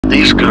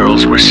These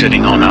girls were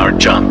sitting on our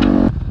jump.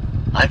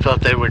 I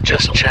thought they were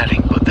just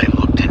chatting, but they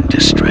looked in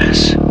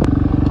distress.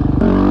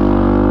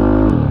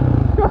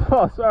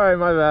 Oh, sorry,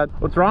 my bad.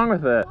 What's wrong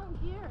with it?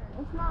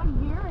 It's not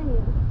gearing.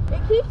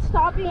 It keeps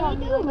stopping on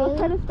me. Like I'll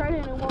try to start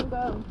it and it won't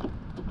go.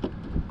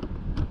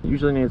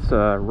 Usually needs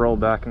to roll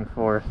back and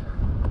forth.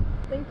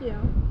 Thank you.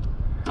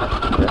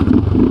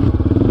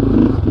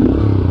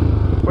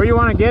 Where do you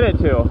want to get it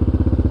to?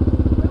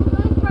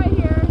 Right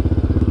here.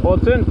 Well,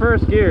 it's in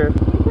first gear.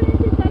 Can you put it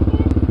into second?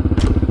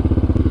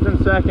 It's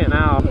in second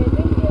now. Okay,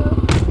 thank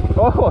you.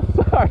 Oh,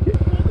 sorry.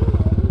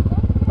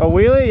 A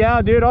wheelie?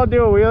 Yeah, dude, I'll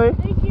do a wheelie.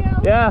 Thank you.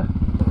 Yeah.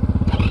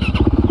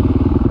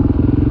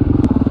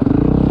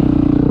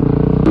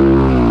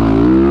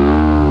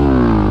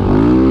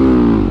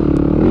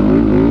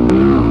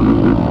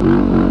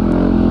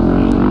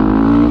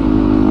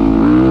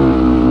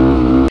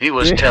 He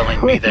was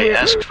telling me they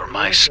asked for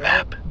my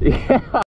snap. Yeah.